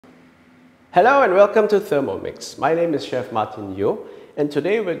Hello and welcome to Thermomix. My name is Chef Martin Yo, and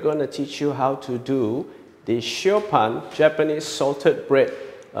today we're going to teach you how to do the Shopan Japanese salted bread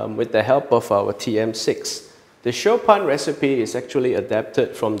with the help of our TM6. The Shopan recipe is actually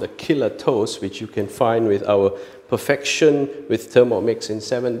adapted from the Killer Toast, which you can find with our Perfection with Thermomix in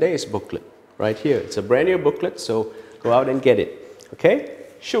 7 Days booklet right here. It's a brand new booklet, so go out and get it. Okay,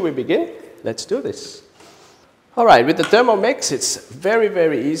 should we begin? Let's do this. All right, with the Thermomix, it's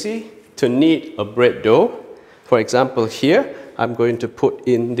very easy to knead a bread dough. For example, here I'm going to put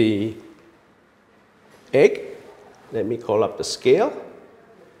in the egg. Let me call up the scale.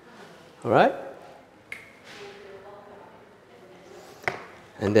 All right.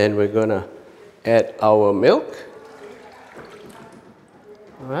 And then we're going to add our milk.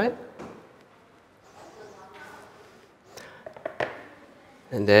 All right.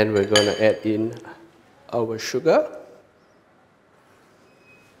 And then we're going to add in our sugar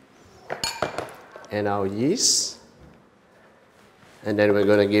and our yeast. And then we're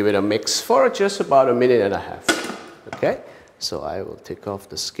going to give it a mix for just about 1.5 minutes. Okay, so I will take off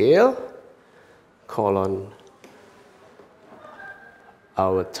the scale, call on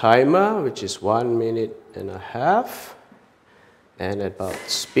our timer, which is 1.5 minutes, and about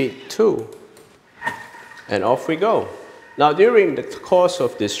speed 2. And off we go. Now, during the course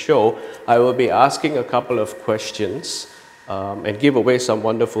of this show, I will be asking a couple of questions and give away some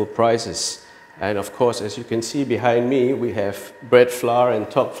wonderful prizes. And of course, as you can see behind me, we have bread flour and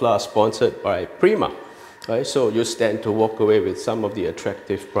top flour sponsored by Prima. Right? So you stand to walk away with some of the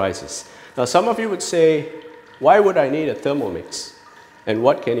attractive prizes. Now, some of you would say, why would I need a Thermomix? And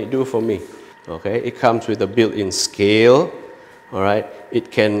what can it do for me? Okay, it comes with a built-in scale. All right, it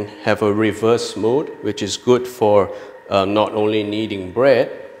can have a reverse mode, which is good for not only kneading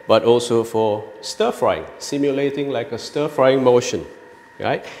bread, but also for stir-frying, simulating like a stir-frying motion.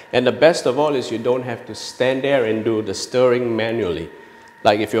 Right? And the best of all is you don't have to stand there and do the stirring manually.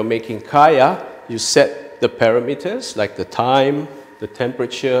 Like if you're making kaya, you set the parameters like the time, the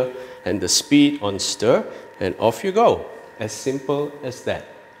temperature, and the speed on stir, and off you go. As simple as that.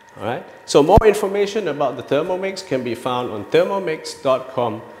 All right? So more information about the Thermomix can be found on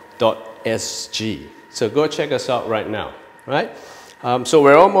thermomix.com.sg. So go check us out right now. Right? So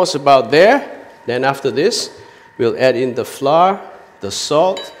we're almost about there. Then after this, we'll add in the flour, the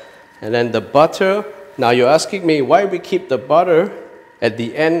salt, and then the butter. Now you're asking me why we keep the butter at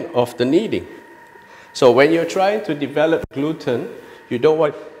the end of the kneading. So when you're trying to develop gluten, you don't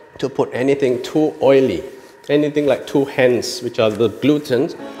want to put anything too oily, anything like 2 hens, which are the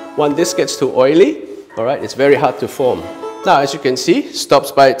glutens. When this gets too oily, all right, it's very hard to form. Now, as you can see,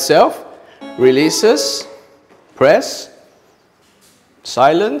 stops by itself, releases, press,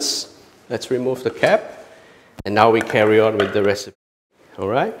 silence. Let's remove the cap, and now we carry on with the recipe. All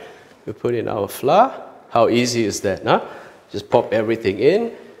right, we put in our flour. How easy is that, huh? Just pop everything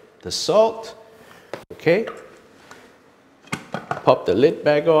in, the salt, okay. Pop the lid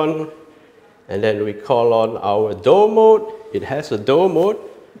back on, and then we call on our dough mode. It has a dough mode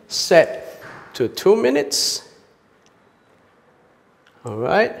set to 2 minutes. All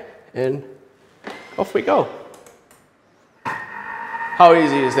right, and off we go. How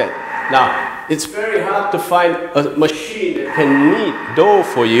easy is that? Now, it's very hard to find a machine that can knead dough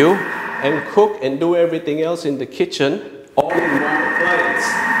for you and cook and do everything else in the kitchen all in one appliance.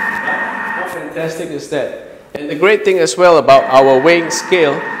 How fantastic is that? And the great thing as well about our weighing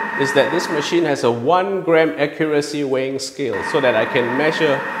scale is that this machine has a 1 gram accuracy weighing scale so that I can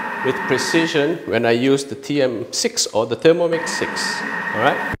measure with precision when I use the TM6 or the Thermomix 6. All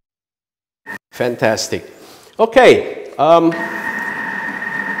right? Fantastic. Okay.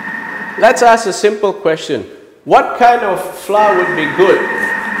 Let's ask a simple question. What kind of flour would be good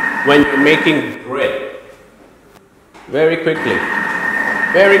when you're making bread? Very quickly.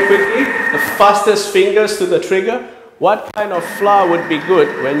 Very quickly, the fastest fingers to the trigger. What kind of flour would be good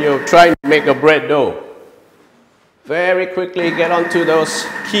when you're trying to make a bread dough? Very quickly, get onto those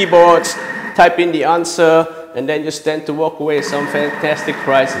keyboards, type in the answer, and then you stand to walk away some fantastic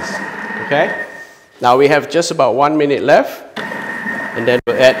prizes. Okay? Now we have just about 1 minute left. And then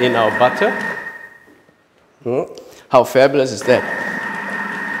we'll add in our butter. How fabulous is that?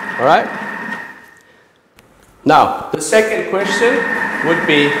 All right? Now, the second question would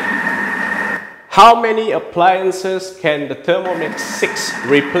be, how many appliances can the Thermomix 6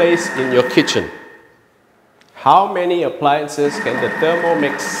 replace in your kitchen? How many appliances can the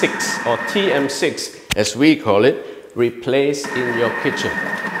Thermomix 6 or TM6, as we call it, replace in your kitchen?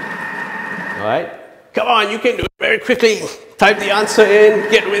 All right? Come on, you can do it very quickly. Type the answer in,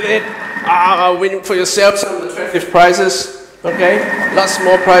 get with it. Win for yourself some attractive prizes. Okay, lots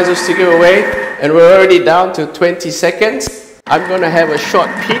more prizes to give away, and we're already down to 20 seconds. I'm gonna have a short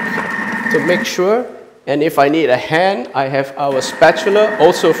peek to make sure, and if I need a hand, I have our spatula,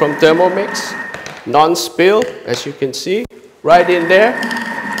 also from Thermomix, non-spill, as you can see, right in there,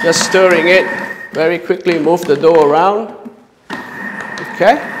 just stirring it very quickly, move the dough around.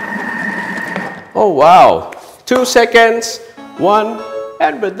 Okay, oh wow, 2 seconds, 1,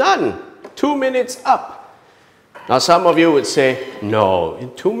 and we're done. 2 minutes up. Now some of you would say, no,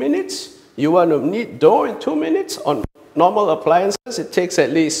 in 2 minutes? You want to knead dough in 2 minutes? On normal appliances, it takes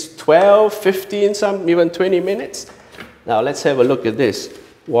at least 12, 15, some even 20 minutes. Now let's have a look at this.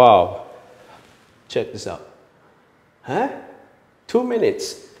 Wow. Check this out. Huh? 2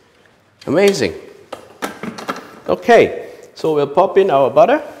 minutes. Amazing. Okay, so we'll pop in our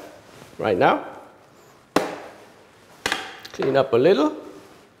butter right now. Clean up a little.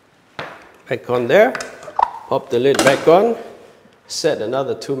 Back on there. Pop the lid back on, set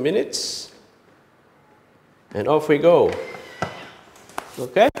another 2 minutes, and off we go.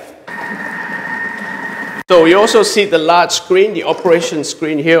 Okay? So you also see the large screen, the operation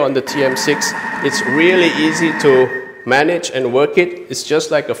screen here on the TM6. It's really easy to manage and work it. It's just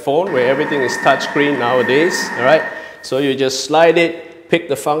like a phone where everything is touchscreen nowadays. All right? So you just slide it, pick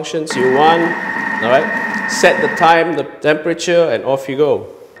the functions you want. All right? Set the time, the temperature, and off you go.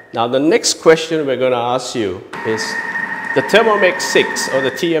 Now the next question we're going to ask you is, the Thermomix 6 or the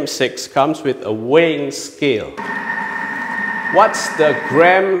TM6 comes with a weighing scale. What's the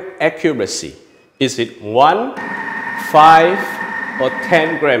gram accuracy? Is it 1, 5 or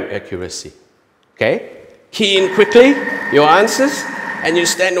 10 gram accuracy? Okay, key in quickly your answers and you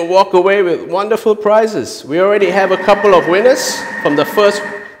stand and walk away with wonderful prizes. We already have a couple of winners from the first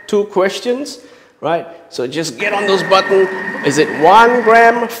 2 questions. Right? So just get on those buttons. Is it 1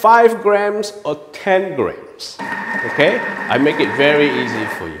 gram, 5 grams, or 10 grams? Okay? I make it very easy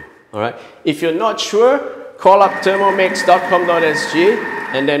for you. All right? If you're not sure, call up thermomix.com.sg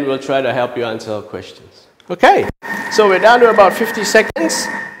and then we'll try to help you answer our questions. Okay? So we're down to about 50 seconds.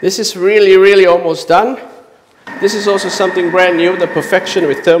 This is really almost done. This is also something brand new, the Perfection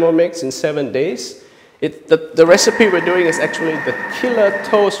with Thermomix in 7 days. The recipe we're doing is actually the Killer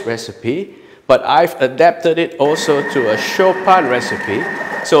Toast recipe. But I've adapted it also to a Chopin recipe.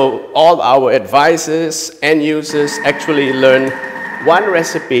 So all our advisors and users actually learn one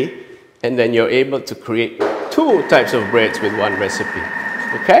recipe and then you're able to create 2 types of breads with one recipe.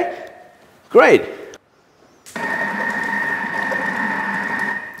 Okay? Great.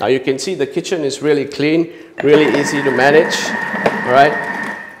 Now you can see the kitchen is really clean, really easy to manage. All right?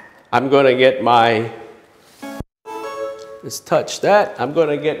 I'm going to get my, let's touch that. I'm going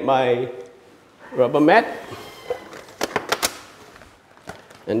to get my rubber mat,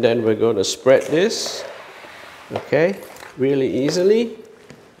 and then we're going to spread this, okay, really easily.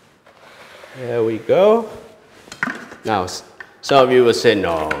 There we go. Now some of you will say,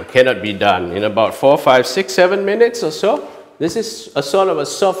 no, it cannot be done in about 4, 5, 6, 7 minutes or so. This is a sort of a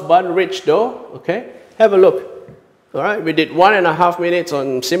soft bun rich dough. Okay, have a look. All right, we did 1.5 minutes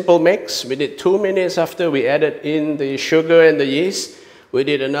on simple mix. We did 2 minutes after we added in the sugar and the yeast. We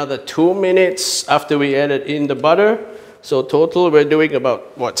did another 2 minutes after we added in the butter. So total we're doing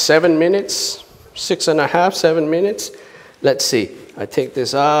about, what, 7 minutes? 6.5, 7 minutes. Let's see. I take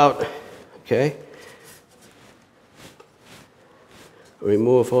this out. Okay.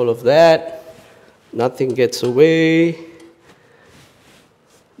 Remove all of that. Nothing gets away.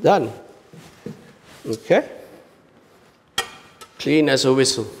 Done. Okay. Clean as a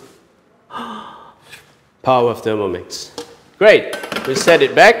whistle. Power of Thermomix. Great. We set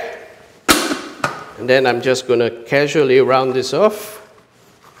it back. And then I'm just going to casually round this off.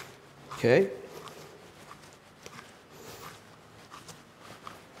 Okay.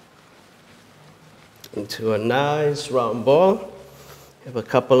 Into a nice round ball. Have a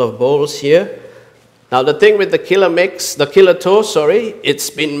couple of bowls here. Now the thing with the Killer Toast, it's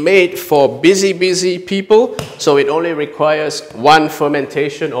been made for busy people, so it only requires one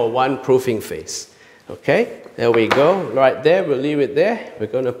fermentation or one proofing phase. Okay. There we go, right there, we'll leave it there. We're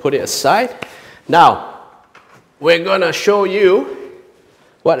going to put it aside. Now, we're going to show you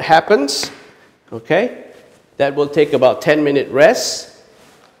what happens, okay? That will take about 10-minute rest.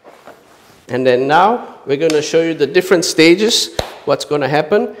 And then now, we're going to show you the different stages, what's going to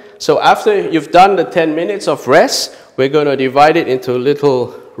happen. So after you've done the 10 minutes of rest, we're going to divide it into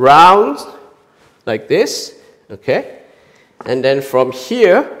little rounds, like this, okay? And then from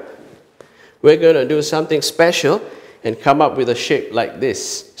here, we're going to do something special and come up with a shape like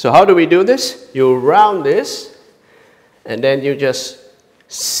this. So how do we do this? You round this, and then you just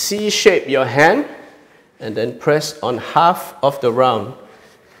C-shape your hand, and then press on half of the round,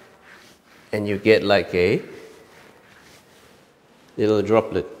 and you get like a little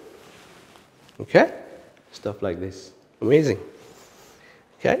droplet. Okay? Stuff like this. Amazing.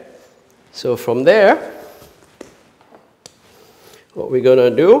 Okay? So from there, what we're gonna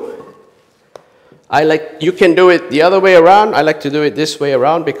do, you can do it the other way around. I like to do it this way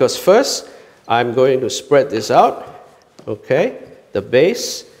around because first I'm going to spread this out, okay, the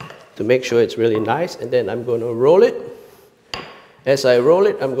base, to make sure it's really nice, and then I'm going to roll it. As I roll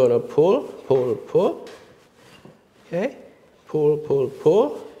it, I'm going to pull, pull, pull, okay, pull, pull,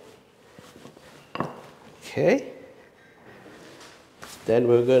 pull, okay. Then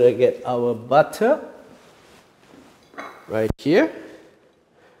we're going to get our butter right here,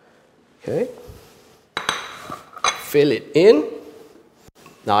 okay. Fill it in.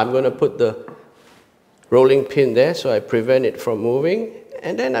 Now I'm going to put the rolling pin there so I prevent it from moving.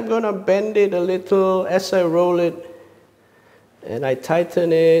 And then I'm going to bend it a little as I roll it. And I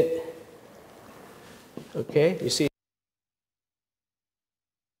tighten it. Okay, you see?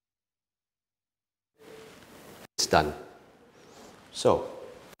 It's done. So,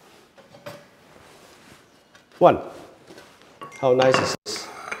 one. How nice is this?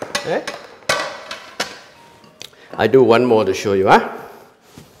 Okay? I do one more to show you, huh?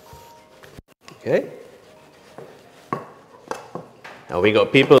 Okay. Now we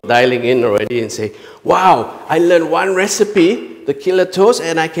got people dialing in already and say, wow, I learned one recipe, the killer toast,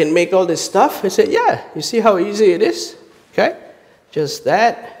 and I can make all this stuff. I said, yeah, you see how easy it is? Okay, just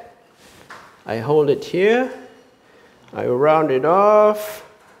that. I hold it here. I round it off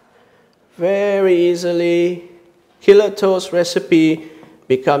very easily. Killer toast recipe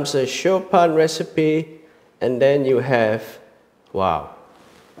becomes a Chopin recipe. And then you have, wow,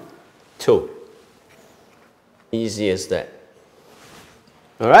 two. Easy as that.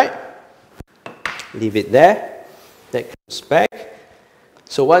 All right? Leave it there. That comes back.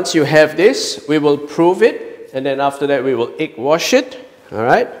 So once you have this, we will prove it. And then after that, we will egg wash it. All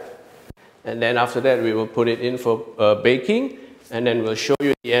right? And then after that, we will put it in for baking. And then we'll show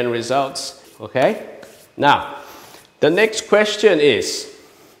you the end results. Okay? Now, the next question is,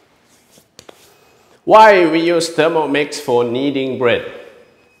 why we use Thermomix for kneading bread?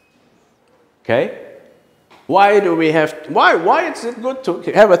 Okay? Why is it good to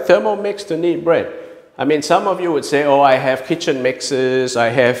have a Thermomix to knead bread? I mean, some of you would say, oh, I have kitchen mixers, I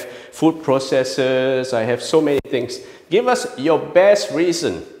have food processors, I have so many things. Give us your best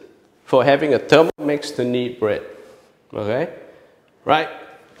reason for having a Thermomix to knead bread. Okay? Right?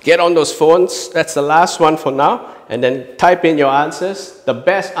 Get on those phones. That's the last one for now. And then type in your answers. The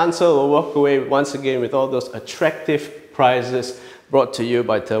best answer will walk away once again with all those attractive prizes brought to you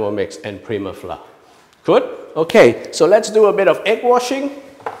by Thermomix and Primafla. Good? Okay, so let's do a bit of egg washing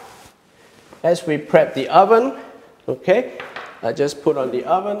as we prep the oven. Okay, I just put on the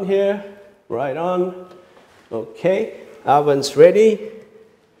oven here, right on. Okay, oven's ready.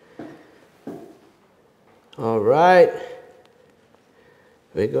 All right.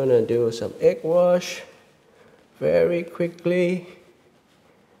 We're going to do some egg wash very quickly.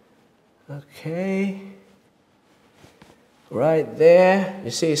 Okay. Right there.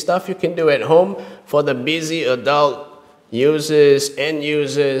 You see, stuff you can do at home for the busy adult users, end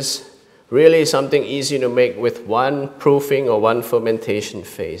users. Really something easy to make with one proofing or one fermentation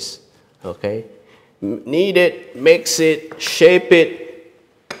phase. Okay. Knead it, mix it, shape it,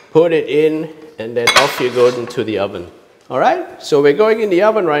 put it in, and then off you go into the oven. All right, so we're going in the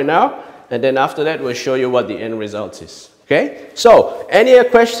oven right now, and then after that, we'll show you what the end result is. Okay, so any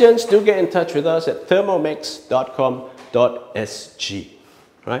questions, do get in touch with us at thermomix.com.sg.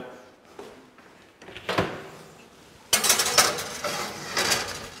 Right?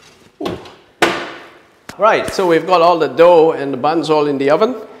 Ooh. Right, so we've got all the dough and the buns all in the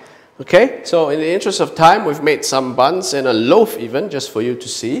oven. Okay, so in the interest of time, we've made some buns and a loaf even, just for you to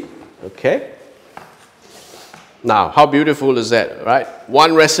see. Okay. Now, how beautiful is that, right?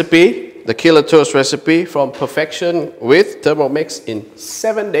 One recipe, the Killer Toast recipe from perfection with Thermomix in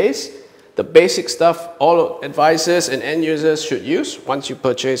 7 days. The basic stuff all advisors and end users should use once you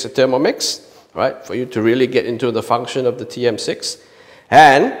purchase a Thermomix, right? For you to really get into the function of the TM6.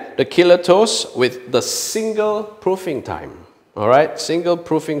 And the Killer Toast with the single proofing time, all right? Single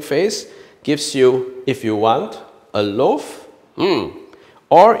proofing phase gives you, if you want, a loaf.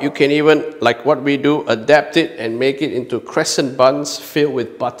 Or you can even, like what we do, adapt it and make it into crescent buns filled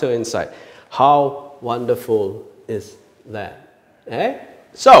with butter inside. How wonderful is that? Eh?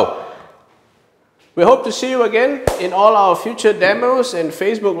 So, we hope to see you again in all our future demos and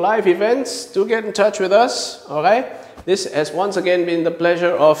Facebook Live events. Do get in touch with us, all right? This has once again been the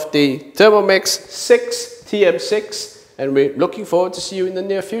pleasure of the Thermomix 6 TM6, and we're looking forward to see you in the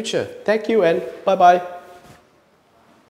near future. Thank you and bye-bye.